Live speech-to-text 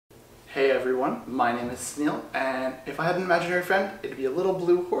Hey everyone, my name is Sneal, and if I had an imaginary friend, it'd be a little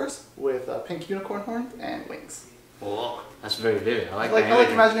blue horse with pink unicorn horns and wings. Whoa, that's very vivid. I like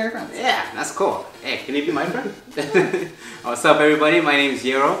imaginary friends. Yeah, that's cool. Hey, can you be my friend? What's up everybody, my name is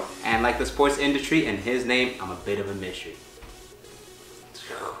Yero, and like the sports industry and his name, I'm a bit of a mystery.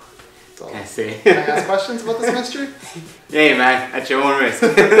 Can I say? Can I ask questions about this mystery? Hey man, at your own risk.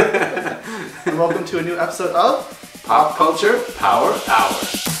 And welcome to a new episode of Pop Culture Power Hour.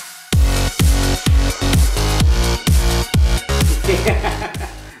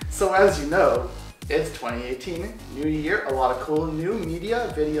 So as you know, it's 2018, new year, a lot of cool new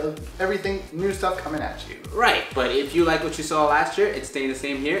media, video, everything, new stuff coming at you. Right, but if you like what you saw last year, it's staying the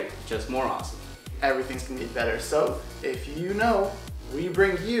same here, just more awesome. Everything's gonna be better. So if you know, we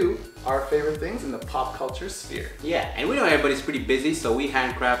bring you our favorite things in the pop culture sphere. Yeah, and we know everybody's pretty busy, so we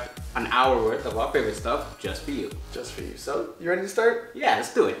handcraft an hour worth of our favorite stuff just for you. Just for you. So, you ready to start? Yeah,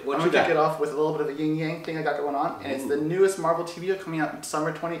 let's do it. What I'm you gonna got? kick it off with a little bit of a yin-yang thing I got going on, and it's the newest Marvel TV show coming out in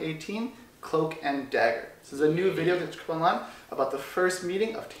summer 2018, Cloak and Dagger. This is a new video that's coming online about the first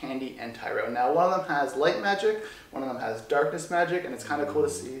meeting of Tandy and Tyrone. Now, one of them has light magic, one of them has darkness magic, and it's kind of cool to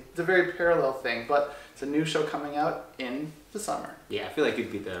see. It's a very parallel thing, but it's a new show coming out in the summer. Yeah, I feel like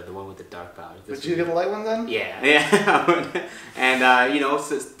you'd be the one with the dark powers. Would you get the light one then? Yeah. And you know,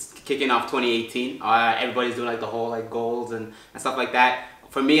 kicking off 2018, everybody's doing like the whole like goals and stuff like that.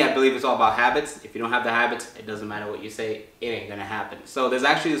 For me, I believe it's all about habits. If you don't have the habits, it doesn't matter what you say, it ain't gonna happen. So there's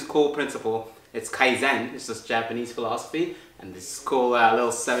actually this cool principle. It's Kaizen. It's this Japanese philosophy, and this cool little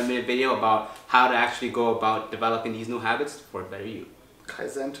 7-minute video about how to actually go about developing these new habits for a better you.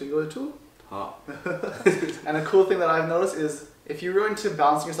 Kaizen to go to. Oh. And a cool thing that I've noticed is if you're into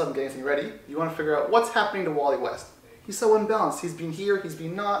balancing yourself and getting things ready, you want to figure out what's happening to Wally West. He's so unbalanced. He's been here, he's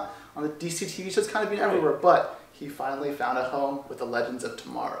been not. On the DC TV shows, kind of been everywhere, but he finally found a home with the Legends of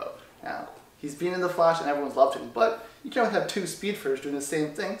Tomorrow. Now, he's been in The Flash and everyone's loved him, but you can only have two Speed Fighters doing the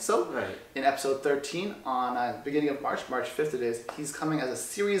same thing. So, in episode 13, on beginning of March 5th it is, he's coming as a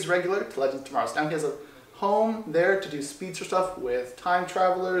series regular to Legends of Tomorrow. So now he has a home there to do speedster stuff with time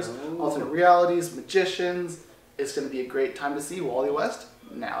travelers, alternate realities, magicians. It's going to be a great time to see Wally West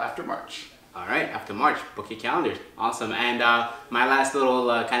now after March. All right, after March, book your calendars. Awesome. And my last little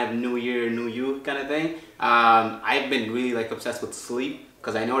kind of new year, new you kind of thing. I've been really like obsessed with sleep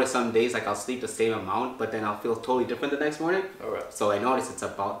because I notice some days like I'll sleep the same amount, but then I'll feel totally different the next morning. Alright. So I notice it's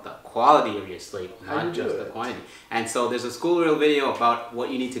about the quality of your sleep, not just the quantity. And so there's a school real video about what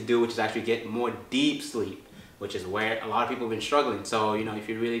you need to do, which is actually get more deep sleep, which is where a lot of people have been struggling. So, you know, if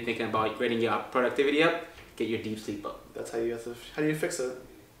you're really thinking about getting your productivity up, get your deep sleep up. That's how you have to, how do you fix it?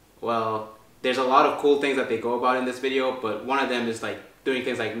 Well, there's a lot of cool things that they go about in this video, but one of them is like doing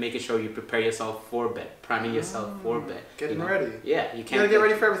things like making sure you prepare yourself for bed, priming yourself for bed. Getting ready. Yeah, you can't. You gotta get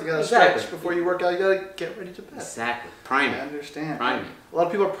ready for everything. You gotta stretch before you work out. You gotta get ready to bed. Exactly. Priming. I understand. Priming. A lot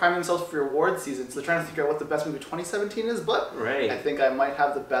of people are priming themselves for award season, so they're trying to figure out what the best movie of 2017 is, but I think I might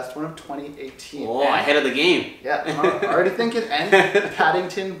have the best one of 2018. Oh, ahead of the game. Yeah, I'm already thinking, and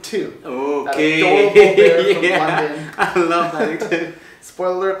Paddington 2. Okay. That adorable bear from London. I love Paddington.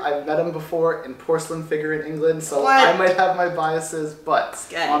 Spoiler alert, I've met him before in porcelain figure in England, so What? I might have my biases,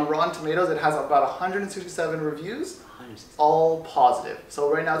 but on Rotten Tomatoes it has about 167 reviews, all positive.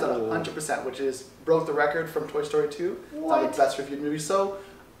 So right now it's at 100%, which is broke the record from Toy Story 2. What? The best reviewed movie. So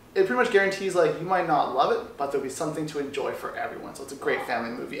it pretty much guarantees like you might not love it, but there'll be something to enjoy for everyone. So it's a great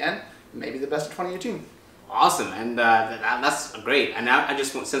family movie and maybe the best of 2018. Awesome, and that's great. And now I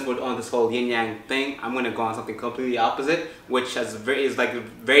just want, since we're on this whole yin yang thing, I'm gonna go on something completely opposite, which is like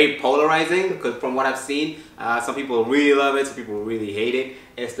very polarizing. Because from what I've seen, some people really love it, some people really hate it.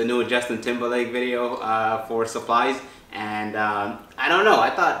 It's the new Justin Timberlake video for Supplies, and I don't know. I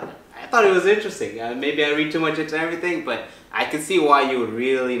thought it was interesting. Maybe I read too much into everything, but I can see why you would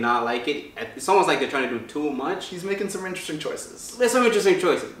really not like it. It's almost like they're trying to do too much. He's making some interesting choices. There's some interesting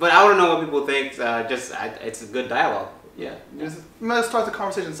choices, but I want to know what people think. It's a good dialogue. Yeah. Let's start the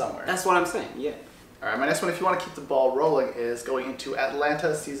conversation somewhere. That's what I'm saying, yeah. Alright, my next one, if you want to keep the ball rolling, is going into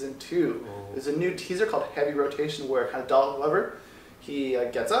Atlanta Season 2. There's a new teaser called Heavy Rotation where kind of Donald Glover, he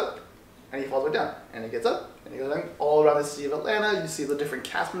gets up and he falls way down. And he gets up and he goes down all around the city of Atlanta. You see the different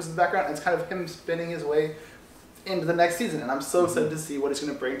cast members in the background, and it's kind of him spinning his way into the next season, and I'm so excited to see what it's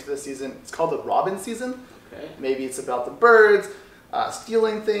going to bring to this season. It's called the Robin season. Okay. Maybe it's about the birds,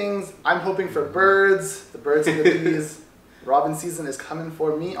 stealing things. I'm hoping for birds, the birds and the bees. Robin season is coming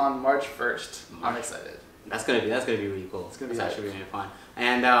for me on March 1st. I'm excited. That's gonna be really cool. It's gonna be actually really fun.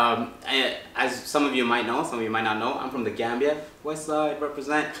 And as some of you might know, some of you might not know, I'm from the Gambia, West Side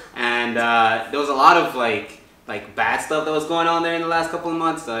represent, and there was a lot of like like bad stuff that was going on there in the last couple of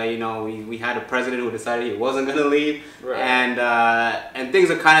months. You know, we had a president who decided he wasn't gonna leave, Right. And things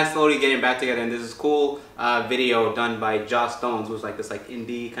are kind of slowly getting back together. And there's this cool video done by Joss Stones, who's like this like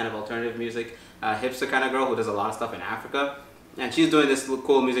indie kind of alternative music hipster kind of girl who does a lot of stuff in Africa. And she's doing this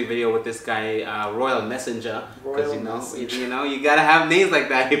cool music video with this guy, Royal Messenger, because you know you gotta have names like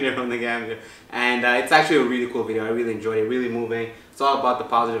that if you're from the Gambia. And it's actually a really cool video. I really enjoyed it. Really moving. It's all about the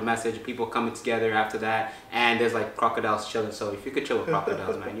positive message. People coming together after that, and there's like crocodiles chilling. So if you could chill with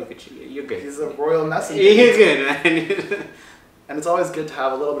crocodiles, man, you're good. He's a royal messenger. You're good, man. And it's always good to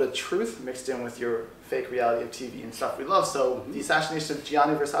have a little bit of truth mixed in with your fake reality of TV and stuff we love. So the assassination of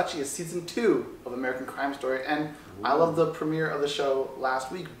Gianni Versace is season 2 of American Crime Story, and I love the premiere of the show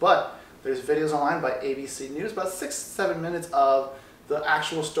last week, but there's videos online by ABC News, about 6-7 minutes of the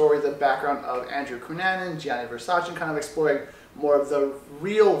actual story, the background of Andrew Cunanan, Gianni Versace, kind of exploring more of the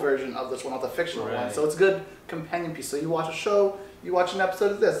real version of this one, not the fictional one. So it's a good companion piece. So you watch a show, you watch an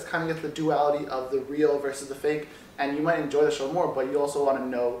episode of this, kind of get the duality of the real versus the fake, and you might enjoy the show more, but you also want to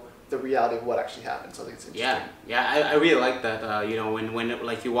know the reality of what actually happened. So I think it's interesting. Yeah, I really like that. You know, when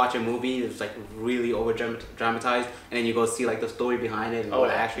like you watch a movie, it's like really over dramatized, and then you go see like the story behind it and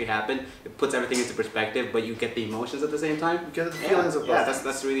what actually happened. It puts everything into perspective, but you get the emotions at the same time. You get the feelings of both. Yeah,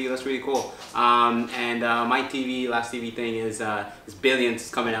 that's really cool. And my last TV thing is Billions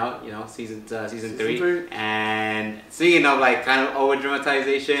coming out. You know, season 3. And speaking of like kind of over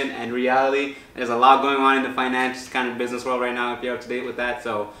dramatization and reality, there's a lot going on in the finance kind of business world right now. If you're up to date with that,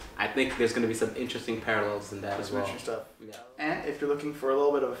 so I think there's going to be some interesting parallels in that as well. Stuff. Yeah. And if you're looking for a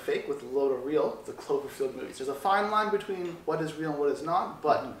little bit of a fake with a load of real, the Cloverfield movies. There's a fine line between what is real and what is not,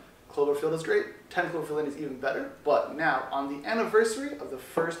 but Cloverfield is great. 10 Cloverfield is even better. But now, on the anniversary of the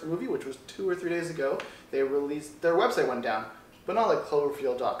first movie, which was 2 or 3 days ago, they released, their website went down, but not like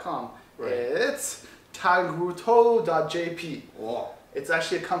Cloverfield.com. Right. It's tagruto.jp. Whoa. It's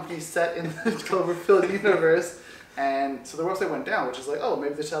actually a company set in the Cloverfield universe. And so the website went down, which is like, oh,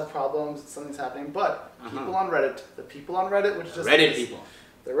 maybe they should have problems, something's happening. But people on Reddit, the people on Reddit, which is just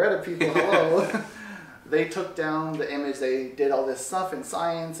the Reddit people, hello, they took down the image. They did all this stuff in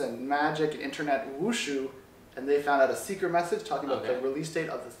science and magic and internet wushu, and they found out a secret message talking about the release date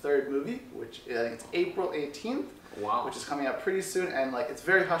of the third movie, which I think it's April 18th, which is coming out pretty soon. And like, it's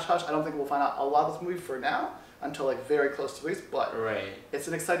very hush hush. I don't think we'll find out a lot of this movie for now, until like very close to release, but it's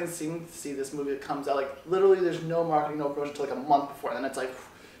an exciting scene to see this movie that comes out. Like literally, there's no marketing, no promotion until like a month before, and then it's like,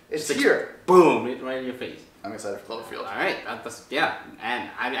 it's here, boom, right in your face. I'm excited for Cloverfield. All right, yeah,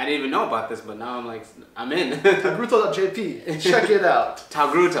 and I didn't even know about this, but now I'm like, I'm in. Tagruto.jp, check it out.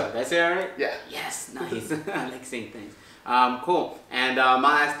 Tagruto, that's it, right? Yeah. Yes, nice. I like saying things. Cool. And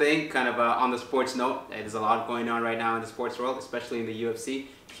my last thing, kind of on the sports note, there's a lot going on right now in the sports world, especially in the UFC.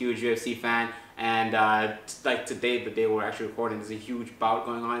 Huge UFC fan. And like today, the day we're actually recording, there's a huge bout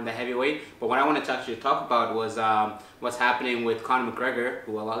going on in the heavyweight. But what I wanted to actually talk about was what's happening with Conor McGregor,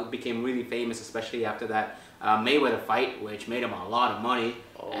 who became really famous, especially after that Mayweather fight, which made him a lot of money.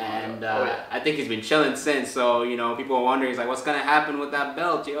 I think he's been chilling since. So, you know, people are wondering, like, what's going to happen with that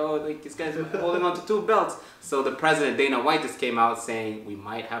belt? Yo, like, this guy's holding on to 2 belts. So the president, Dana White, just came out saying we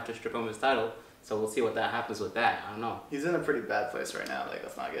might have to strip him his title. So we'll see what that happens with that. I don't know. He's in a pretty bad place right now. Like,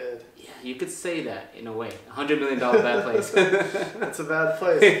 that's not good. Yeah, you could say that in a way. $100 million bad place. It's a bad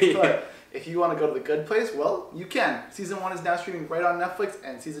place. But if you want to go to the good place, well, you can. Season 1 is now streaming right on Netflix,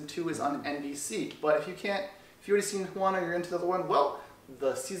 and Season 2 is on NBC. But if you can't, if you've already seen one or you're into the other one, well,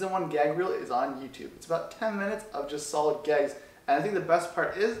 the Season 1 gag reel is on YouTube. It's about 10 minutes of just solid gags. And I think the best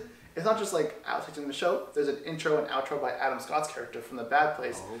part is, it's not just like outtakes in the show. There's an intro and outro by Adam Scott's character from The Bad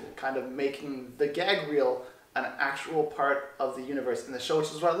Place, kind of making the gag reel an actual part of the universe in the show,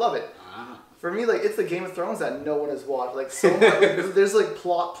 which is why I love it. For me, like, it's the Game of Thrones that no one has watched. Like, so much, there's like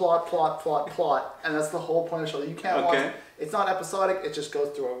plot, and that's the whole point of the show. You can't watch. It's not episodic. It just goes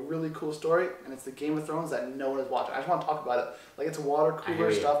through a really cool story, and it's the Game of Thrones that no one has watched. I just want to talk about it. Like, it's water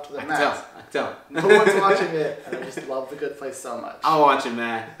cooler stuff to the max. I can tell. No one's watching it, and I just love The Good Place so much. I'll watch it,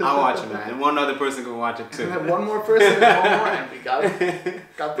 man. And one other person can watch it too. And then one more person, and one more, and we got it.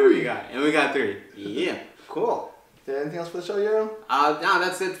 Got 3. We got 3. Yeah, cool. Anything else for the show, Yaro? No,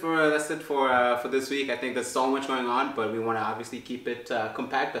 that's it for this week. I think there's so much going on, but we want to obviously keep it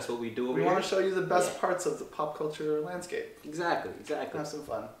compact. That's what we do over here. We want to show you the best parts of the pop culture landscape. Exactly. Have some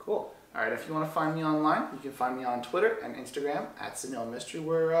fun. Cool. All right, if you want to find me online, you can find me on Twitter and Instagram at Sunil Mystery,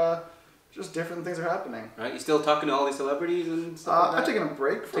 where just different things are happening. Right, you still talking to all these celebrities and stuff like that? I've taken a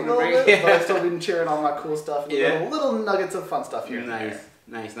break for a little bit, but I've still been cheering all my cool stuff and little nuggets of fun stuff here.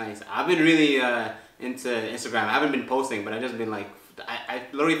 Nice. I've been really into Instagram. I haven't been posting, but I've just been like I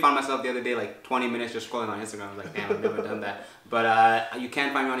literally found myself the other day like 20 minutes just scrolling on Instagram. I was like, damn, I've never done that. But you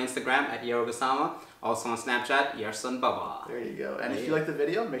can find me on Instagram at Yerogasama. Also on Snapchat, Yerson Baba. There you go. And if you like the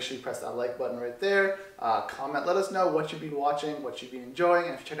video, make sure you press that like button right there. Comment, let us know what you've been watching, what you've been enjoying,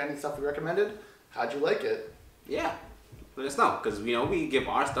 and if you checked any stuff we recommended, how'd you like it? Yeah, let us know, because we give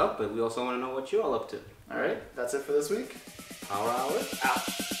our stuff, but we also want to know what you're all up to. All right, that's it for this week. Power Hour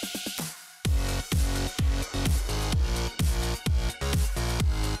out.